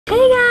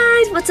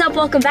What's up?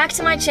 Welcome back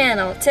to my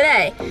channel.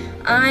 Today,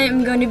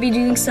 I'm going to be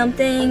doing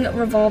something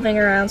revolving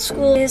around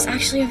school. It is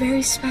actually a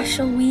very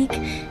special week.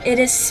 It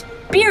is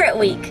Spirit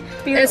Week.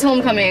 It's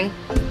homecoming.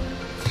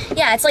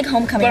 Yeah, it's like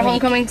homecoming But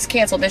week. homecoming's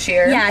canceled this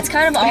year. Yeah, it's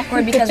kind of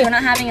awkward because we're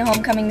not having a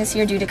homecoming this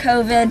year due to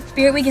COVID.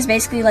 Spirit Week is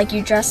basically like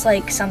you dress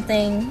like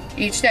something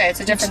Each day,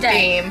 it's a different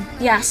theme.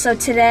 Yeah, so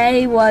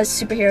today was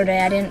Superhero Day.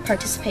 I didn't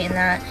participate in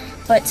that.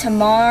 But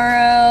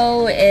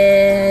tomorrow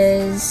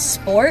is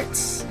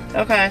sports.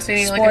 Okay, so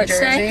you need like a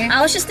jersey. Day.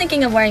 I was just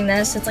thinking of wearing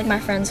this. It's like my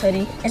friend's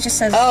hoodie. It just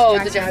says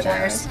the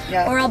Jaguars.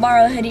 Yeah. Or I'll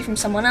borrow a hoodie from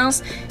someone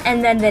else.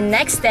 And then the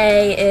next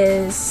day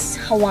is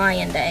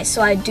Hawaiian Day.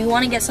 So I do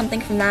want to get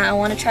something from that. I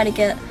want to try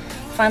to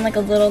find like a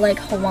little like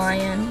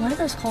Hawaiian. What are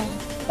those called?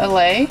 A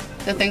lei?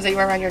 The things that you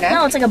wear around your neck?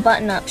 No, it's like a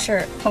button-up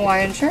shirt.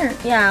 Hawaiian shirt.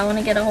 Yeah, I want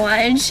to get a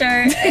Hawaiian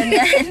shirt. And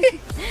then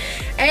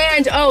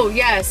and oh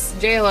yes,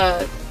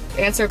 Jayla,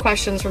 answer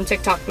questions from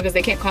TikTok because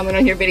they can't comment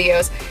on your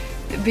videos.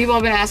 People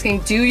have been asking,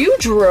 do you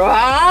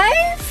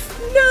drive?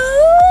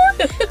 No.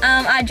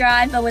 I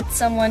drive, but with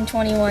someone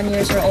 21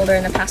 years or older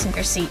in the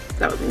passenger seat.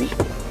 That would be me.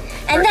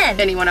 And or then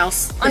anyone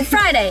else. On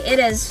Friday, it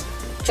is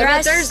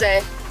dress.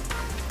 Thursday.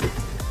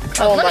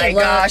 Oh my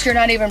gosh, you're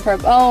not even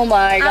oh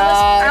my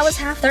gosh. I was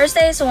half.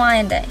 Thursday is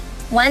Hawaiian Day.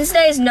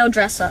 Wednesday is no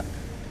dress up.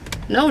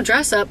 No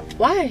dress up?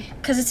 Why?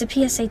 Because it's a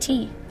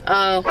PSAT.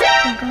 Oh. Oh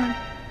my god.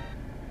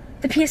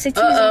 The PSAT is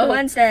on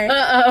Wednesday.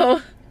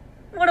 Uh-oh.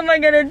 What am I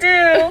gonna do?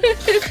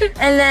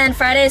 And then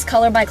Friday is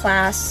color by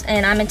class,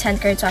 and I'm in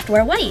 10th grade, so I have to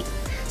wear white.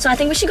 So I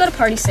think we should go to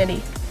Party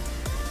City.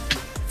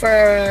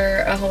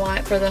 For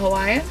the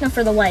Hawaiian? No,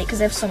 for the white, because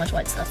they have so much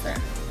white stuff there.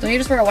 Don't you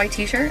just wear a white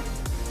t-shirt?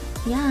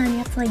 Yeah, and you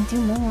have to like do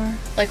more.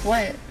 Like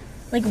what?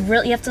 Like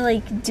really, you have to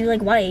like do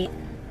like white.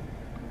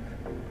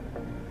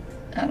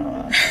 I don't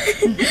know.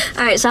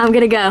 Alright, so I'm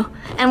gonna go.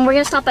 And we're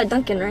gonna stop at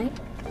Dunkin', right?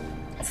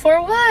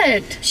 For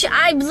what?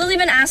 I've literally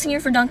been asking her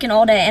for Dunkin'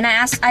 all day, and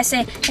I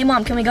say, hey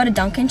mom, can we go to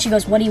Dunkin'? She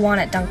goes, what do you want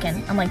at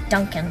Dunkin'? I'm like,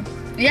 Dunkin'.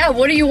 Yeah,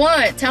 what do you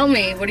want? Tell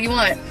me, what do you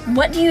want?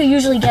 What do you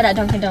usually get at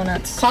Dunkin'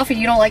 Donuts? Coffee,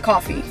 you don't like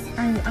coffee.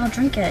 I'll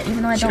drink it,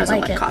 even though I She don't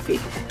doesn't like it. Coffee.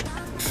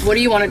 What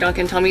do you want at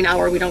Dunkin'? Tell me now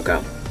or we don't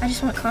go. I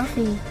just want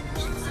coffee.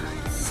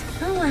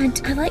 No,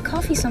 I like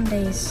coffee some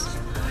days.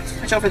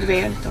 Watch out for the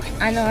van.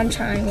 I know, I'm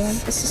trying one.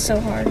 This is so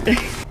hard.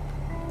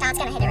 Tom's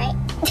gonna hit it, right?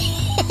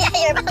 Yeah,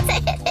 you're about to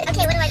hit it.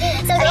 Okay, what do I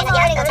do? So okay, you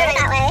already go turn it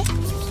that way.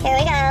 Here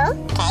we go.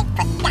 Okay,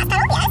 put gas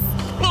pedal, yes.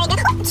 There we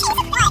go. Oh, Jesus,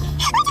 what? Why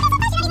did you go so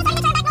fast? You don't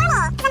even turn it back normal.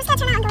 I'm just gonna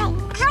turn around and go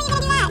right. How are you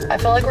gonna do that? I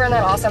feel like we're in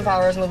that Austin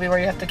Powers movie where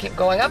you have to keep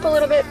going up a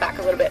little bit, back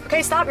a little bit.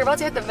 Okay, stop, you're about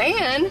to hit the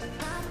van.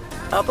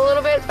 Up a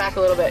little bit, back a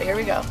little bit. Here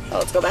we go. Oh,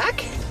 let's go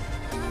back.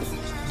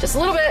 Just a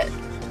little bit.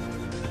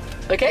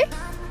 Okay?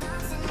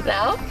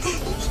 Now,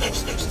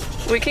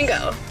 we can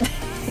go.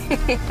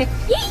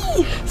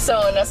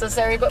 So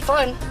unnecessary, but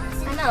fun.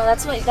 I know,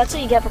 that's what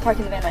you get for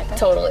parking the van right there.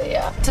 Totally,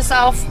 yeah. To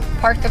South,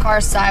 park the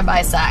cars side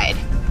by side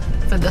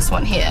for this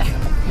one here.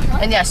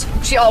 What? And yes,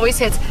 she always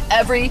hits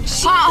every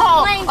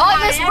pothole on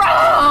this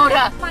road.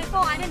 My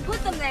fault, I didn't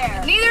put them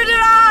there. Neither did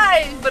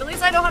I, but at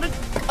least I know how to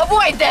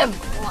avoid them.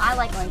 Well, I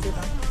like going through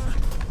them.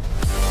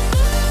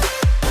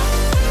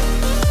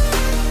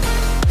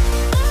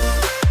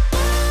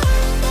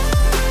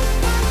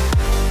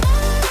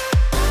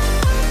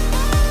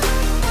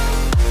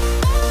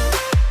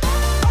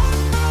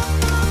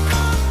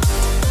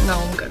 No,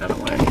 I'm good. I don't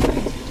want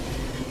anything.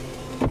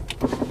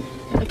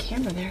 There's a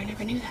camera there. I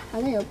never knew that.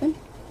 Are they open?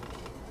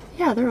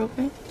 Yeah, they're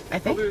open. I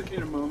think. I'll be with you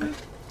in a moment.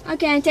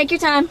 Okay, take your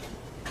time.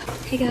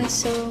 Hey guys,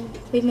 so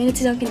we've made it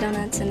to Dunkin'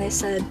 Donuts, and they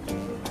said,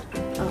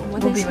 We'll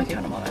be with you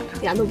in a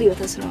moment. Yeah, they'll be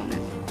with us in a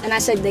moment. And I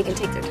said they can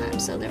take their time,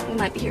 so we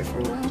might be here for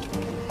a while.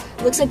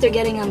 Looks like they're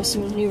getting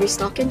some new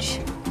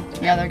restockage.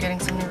 Yeah, they're getting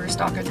some new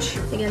restockage.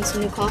 They're getting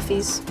some new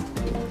coffees.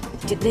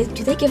 Do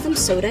they give them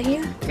soda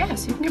here?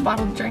 Yes, you can get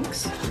bottled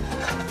drinks.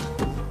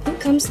 Who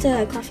comes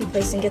to a coffee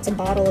place and gets a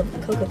bottle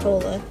of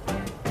Coca-Cola?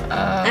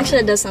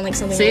 Actually, that does sound like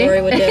something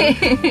Rory would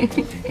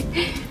do.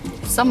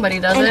 Somebody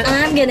does and it.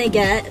 I'm gonna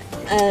get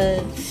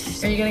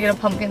Are you gonna get a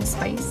pumpkin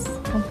spice?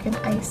 Pumpkin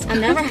ice? I've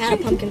never had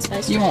a pumpkin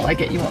spice. You won't like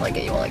it. You won't like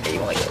it. You won't like it. You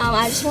won't like it.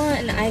 I just want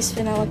an iced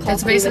vanilla coffee.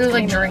 It's basically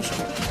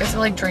with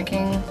like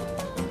drinking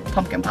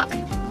pumpkin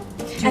pie.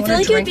 I feel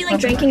like it would be like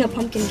drinking a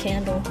pumpkin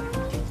candle.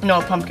 No,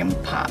 a pumpkin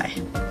pie.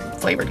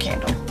 Flavored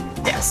candle.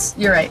 Yes,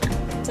 you're right.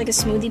 It's like a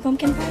smoothie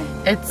pumpkin pie?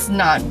 It's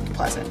not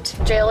pleasant.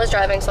 Jayla's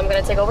driving, so I'm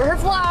gonna take over her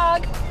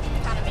vlog.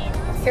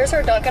 Here's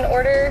her Dunkin'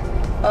 order.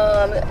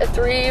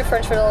 3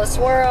 French vanilla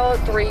swirl,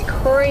 3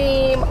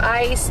 cream,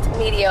 iced,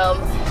 medium.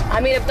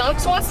 I mean, if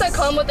Dunks wants to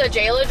come with a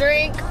Jayla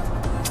drink,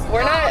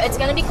 we're not. It's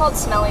gonna be called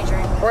Smelly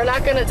Drink. We're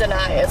not gonna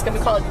deny it. It's gonna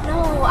be called.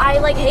 No, I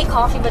like hate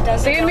coffee, but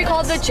doesn't. It's gonna be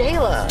called the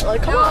Jayla.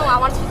 Like, come on. No, I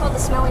want it to be called the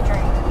Smelly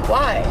Drink.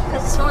 Why?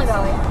 Because it's Smelly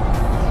Belly.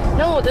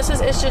 No, it's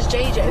just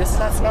JJ. This is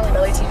not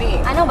SmellyBelly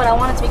TV. I know, but I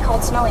want it to be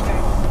called Smelly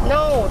Drink.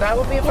 No, that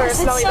would be for a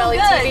SmellyBelly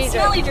TV drink.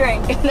 Smelly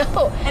drink.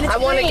 No, and it's I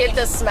want to green. get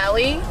the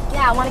smelly.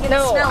 Yeah, I want to get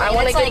the smelly. No, I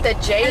want to get the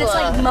Jayla. And it's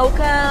like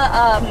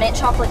mocha mint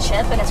chocolate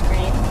chip, and it's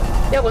green.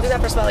 Yeah, we'll do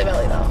that for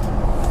SmellyBelly though.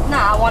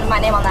 Nah, I wanted my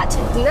name on that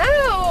too.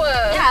 No!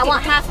 Yeah, I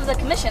want half of the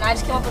commission. I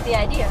just came up with the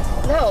idea.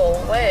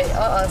 No way.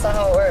 That's not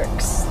how it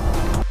works.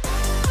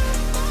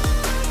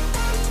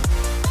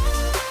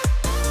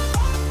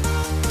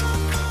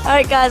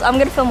 Alright guys, I'm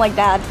gonna film like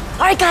Dad.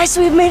 Alright guys,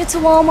 so we've made it to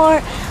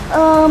Walmart.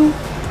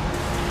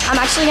 I'm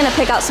actually gonna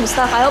pick out some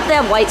stuff. I hope they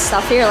have white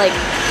stuff here, like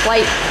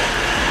white.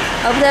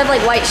 I hope they have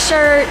like white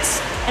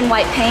shirts and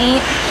white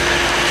paint.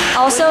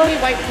 Also,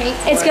 white paint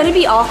it's gonna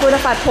be awkward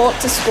if I pull up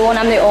to school and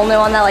I'm the only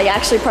one that like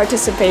actually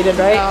participated,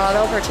 right? No,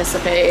 don't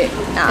participate.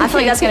 Nah, I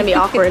feel like that's gonna be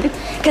awkward.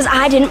 Because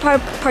I didn't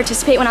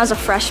participate when I was a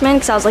freshman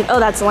because I was like, oh,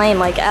 that's lame,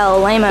 like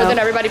lame-o. But then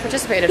everybody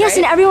participated, yes,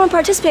 right? and everyone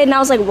participated and I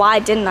was like, why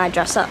didn't I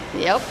dress up?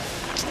 Yep.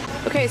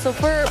 Okay, so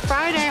for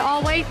Friday,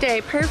 all white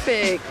day,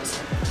 perfect.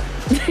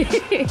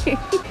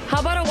 How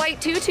about a white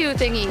tutu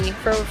thingy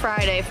for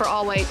Friday for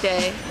all white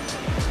day?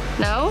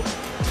 No?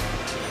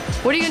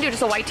 What are you gonna do,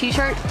 just a white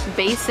t-shirt?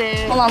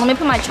 Basic. Hold on, let me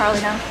put my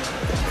Charlie down.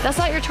 That's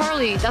not your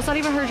Charlie, that's not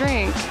even her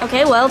drink.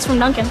 Okay, well, it's from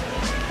Dunkin'.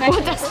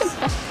 What,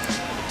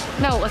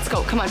 no, let's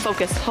go, come on,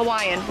 focus.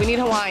 Hawaiian, we need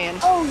Hawaiian.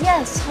 Oh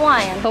yes,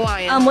 Hawaiian.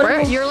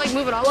 Hawaiian. You're like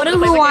moving all What over do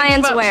the place.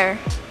 Hawaiians wear?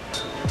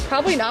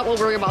 Probably not what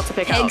we're about to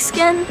pick out.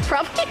 Pigskin?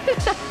 Probably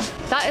not.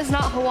 That is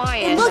not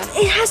Hawaiian.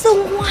 It has the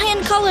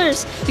Hawaiian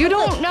colors. You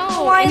don't know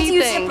Hawaiians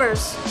anything. use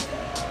zippers.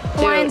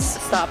 Dude, Hawaiians.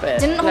 stop it.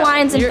 Didn't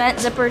Hawaiians invent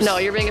zippers? No,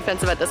 you're being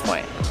offensive at this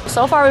point.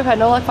 So far, we've had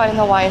no luck finding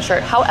the Hawaiian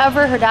shirt.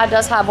 However, her dad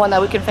does have one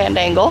that we can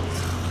fandangle.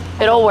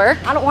 It'll work.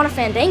 I don't want to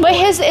fandangle. But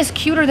his is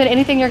cuter than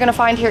anything you're gonna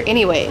find here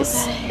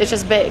anyways. Okay. It's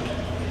just big.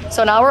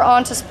 So now we're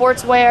on to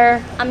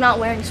sportswear. I'm not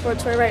wearing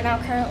sportswear right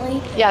now currently.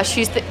 Yeah,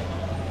 she's the...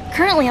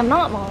 Currently, I'm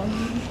not,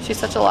 Mom. She's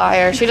such a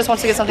liar. She just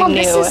wants to get something Mom,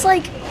 new. This is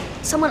like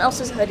someone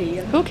else's hoodie.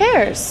 Who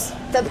cares?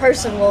 The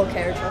person will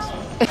care, trust me.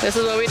 This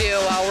is what we do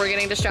while we're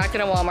getting distracted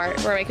in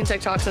Walmart. We're making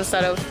TikToks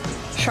instead of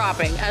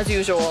shopping, as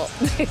usual.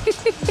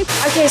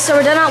 Okay, so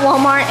we're done at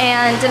Walmart,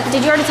 and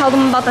did you already tell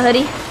them about the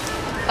hoodie?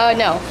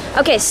 No.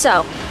 Okay,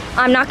 so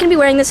I'm not gonna be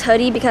wearing this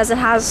hoodie because it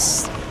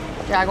has...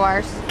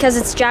 Jaguars? Because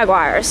it's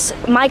Jaguars.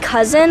 My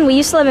cousin, we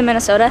used to live in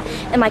Minnesota,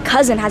 and my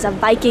cousin has a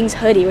Vikings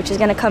hoodie, which is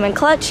gonna come in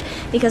clutch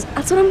because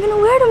that's what I'm gonna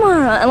wear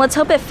tomorrow. And let's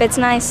hope it fits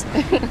nice.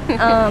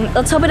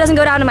 Let's hope it doesn't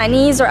go down to my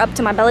knees or up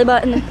to my belly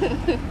button.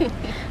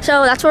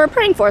 So that's what we're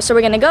praying for. So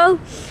we're gonna go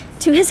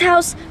to his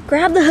house,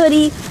 grab the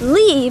hoodie,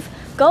 leave,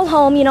 go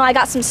home. You know, I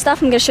got some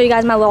stuff. I'm gonna show you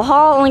guys my little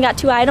haul. Only got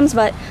 2 items,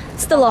 but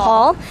it's still a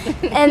haul.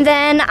 And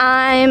then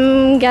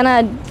I'm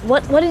gonna,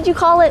 what did you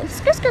call it?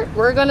 Skirt skirt.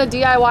 We're gonna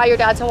DIY your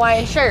dad's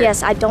Hawaiian shirt.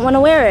 Yes, I don't wanna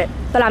wear it,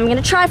 but I'm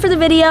gonna try for the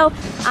video.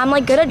 I'm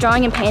like good at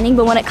drawing and painting,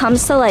 but when it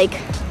comes to like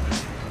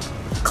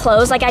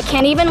clothes, like I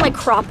can't even like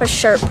crop a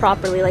shirt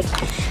properly. Like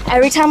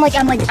every time like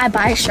I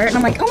buy a shirt and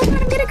I'm like, oh my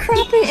God, I'm gonna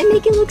crop it and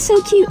make it look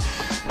so cute.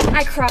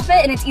 I crop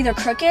it and it's either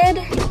crooked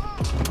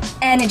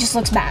and it just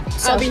looks bad.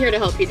 So I'll be here to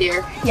help you,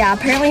 dear. yeah,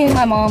 apparently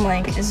my mom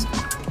like is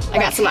I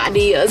got some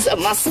ideas up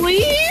my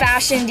sleeve.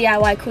 fashion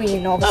DIY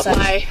queen all of a Up sudden.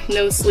 my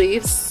no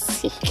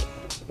sleeves.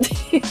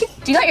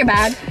 Do you got your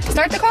bag?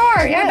 Start the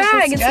car. Yeah,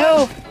 bag, let's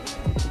go.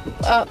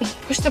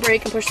 Push the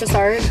brake and push the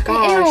start.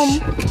 Gosh.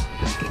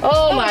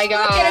 Oh my Look,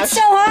 gosh. it's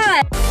so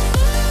hot.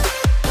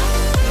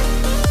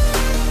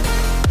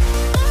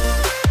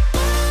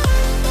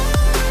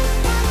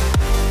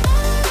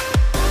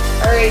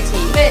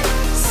 Alrighty.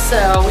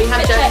 So we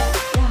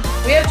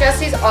have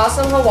Jesse's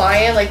awesome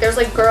Hawaiian. Like there's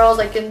like girls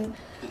like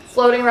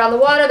floating around the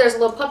water. There's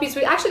little puppies.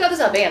 We actually got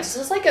this at Vans.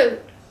 This is like a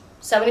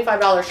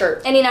 $75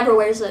 shirt. And he never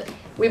wears it.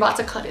 We about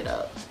to cut it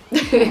up.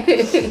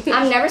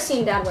 I've never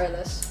seen Dad wear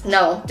this.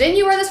 No. Didn't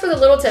you wear this for the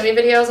Little Timmy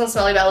videos on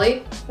Smelly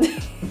Belly?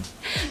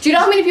 Do you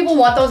know how many people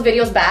want those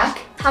videos back?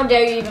 How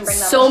dare you even bring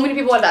that So up? many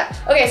people want it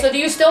back. Okay, so do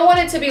you still want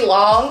it to be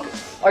long,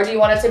 or do you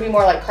want it to be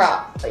more like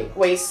crop, like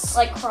waist?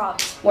 Like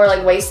cropped. More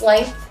like waist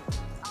length?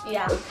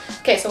 Yeah.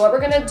 Okay, so what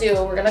we're gonna do,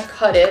 we're gonna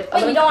cut it.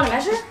 Wait, you don't want to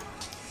measure?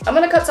 I'm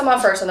gonna cut some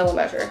off first and then we'll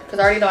measure. Because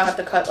I already know I have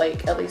to cut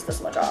like at least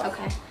this much off.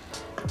 Okay.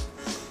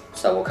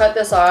 So we'll cut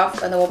this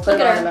off and then we'll put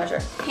it on and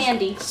measure.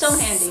 Handy. So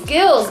handy.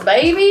 Skills,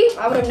 baby!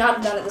 I would have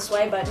not done it this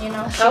way, but you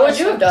know. How would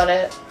you have done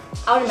it?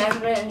 I would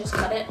have measured it and just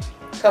cut it.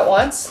 Cut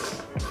once?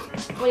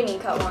 What do you mean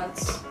cut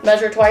once?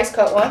 Measure twice,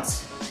 cut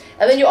once.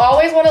 And then you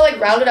always want to like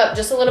round it up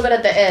just a little bit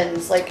at the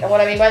ends. Like, and what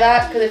I mean by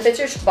that, because it fits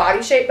your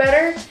body shape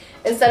better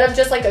instead of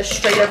just like a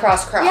straight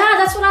across crop. Yeah,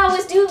 that's what I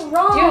always do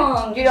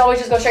wrong. You always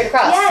just go straight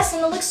across. Yes,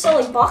 and it looks so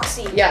like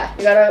boxy. Yeah,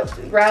 you gotta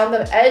round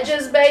the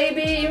edges,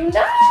 baby. You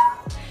know.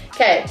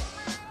 Okay,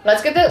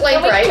 let's get the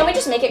length right. Can we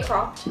just make it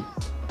cropped?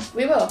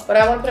 We will, but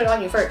I want to put it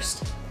on you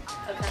first.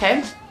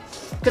 Okay.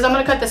 Because I'm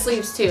gonna cut the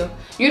sleeves too.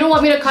 You don't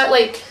want me to cut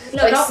like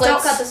No, like don't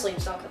slits? cut the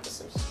sleeves. Don't cut the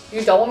sleeves.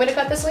 You don't want me to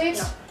cut the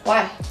sleeves? No.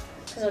 Why?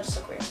 Because it'll just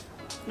look weird.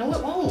 No,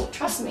 it won't.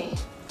 Trust me.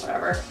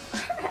 Whatever.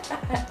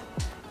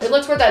 It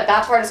looks weird that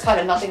that part is cut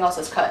and nothing else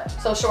is cut.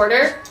 So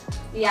shorter?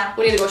 Yeah.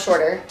 We need to go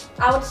shorter.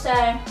 I would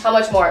say. How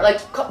much more?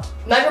 Like,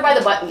 measure by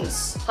the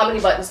buttons. How many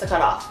buttons to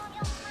cut off?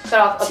 Cut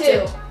off up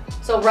 2.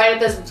 So right at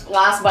this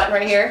last button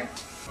right here?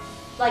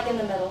 Like in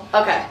the middle.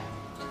 Okay.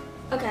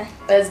 Okay.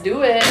 Let's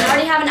do it. I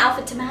already have an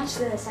outfit to match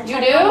this. You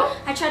do?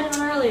 I tried it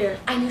on earlier.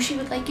 I knew she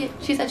would like it.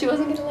 She said she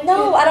wasn't gonna like it.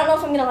 No, I don't know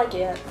if I'm gonna like it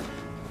yet.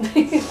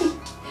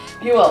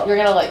 You will. You're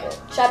gonna like it.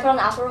 Should I put on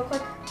the outfit real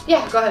quick?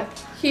 Yeah, go ahead.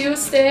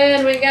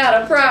 Houston, we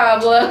got a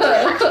problem.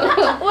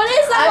 What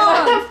is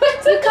that?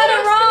 You cut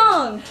it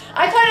wrong.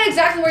 I cut it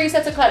exactly where you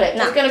said to cut it.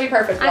 No. It's gonna be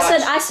perfect. Watch.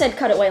 I said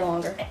cut it way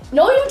longer.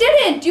 No, you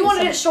didn't. You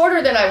wanted it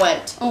shorter than I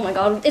went. Oh my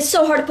god, it's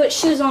so hard to put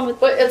shoes on with.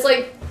 But it's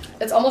like,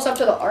 it's almost up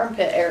to the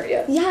armpit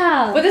area.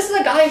 Yeah. But this is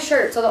a guy's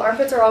shirt, so the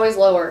armpits are always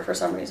lower for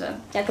some reason.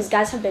 Yeah, because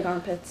guys have big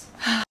armpits.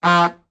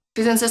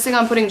 She's insisting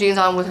on putting jeans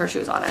on with her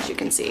shoes on, as you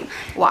can see.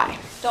 Why?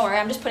 Don't worry,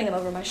 I'm just putting them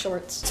over my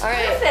shorts. All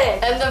right.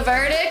 Perfect. And the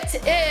verdict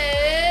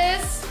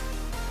is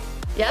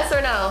yes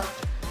or no?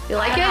 You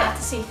like it? I have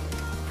to see.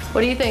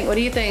 What do you think? What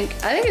do you think?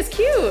 I think it's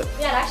cute.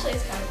 Yeah, it actually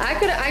is kind of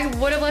cute. I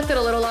would have left it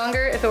a little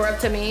longer if it were up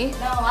to me.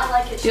 No, I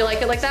like it. Do you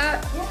like it like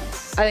that?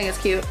 Yes. I think it's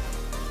cute.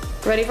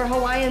 Ready for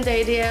Hawaiian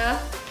Day, dear?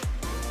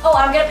 Oh,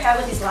 I'm gonna pair it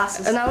with these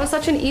glasses. And that was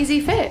such an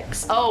easy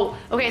fix. Oh,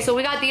 okay, so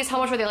we got these. How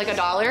much were they? Like $1?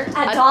 $1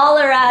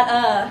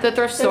 at the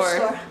thrift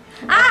store.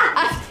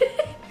 Ah!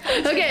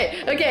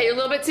 Okay, you're a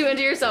little bit too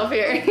into yourself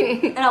here.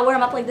 And I'll wear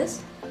them up like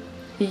this?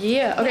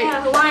 Yeah, okay.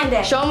 Yeah, Hawaiian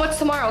Day. Show them what's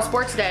tomorrow,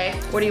 sports day.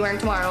 What are you wearing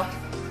tomorrow?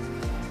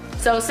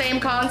 So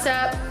same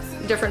concept,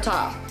 different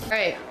top. All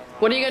right,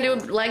 what are you gonna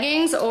do,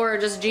 leggings or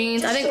just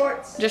jeans? Just I think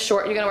shorts. Just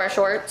short, you're gonna wear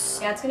shorts?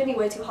 Yeah, it's gonna be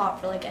way too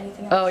hot for like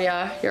anything else. Oh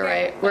yeah, you're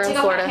right. We're in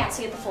Florida. I can't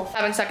see it the full.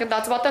 Having second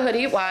thoughts about the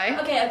hoodie, why?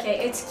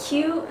 Okay, it's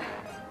cute.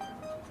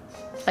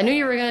 I knew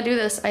you were gonna do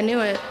this, I knew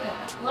it.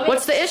 Yeah.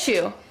 What's the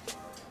issue?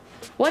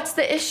 What's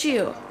the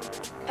issue?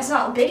 It's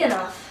not big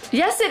enough.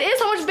 Yes, it is.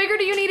 How much bigger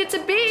do you need it to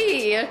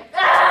be?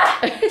 Ah!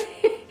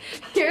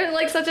 You're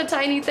like such a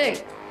tiny thing.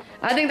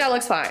 I think that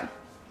looks fine.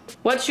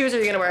 What shoes are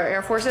you gonna wear?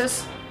 Air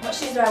Forces? What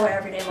shoes do I wear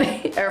every day?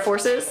 Like? Air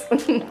Forces?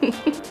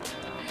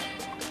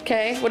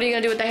 Okay, what are you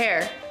gonna do with the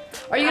hair?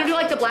 Are you gonna do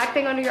like the black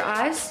thing under your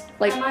eyes?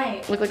 Like, I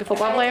might. look like a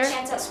football I player? had a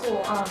chance at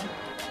school.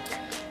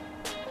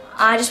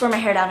 I just wear my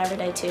hair down every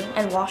day too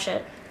and wash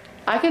it.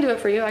 I can do it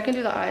for you. I can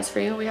do the eyes for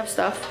you. We have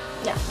stuff.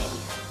 Yeah, maybe.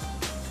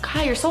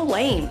 God, you're so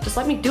lame. Just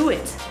let me do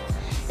it.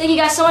 Thank you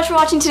guys so much for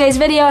watching today's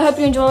video. I hope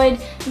you enjoyed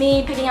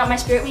me picking out my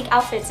Spirit Week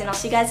outfits, and I'll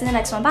see you guys in the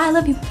next one. Bye, I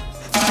love you.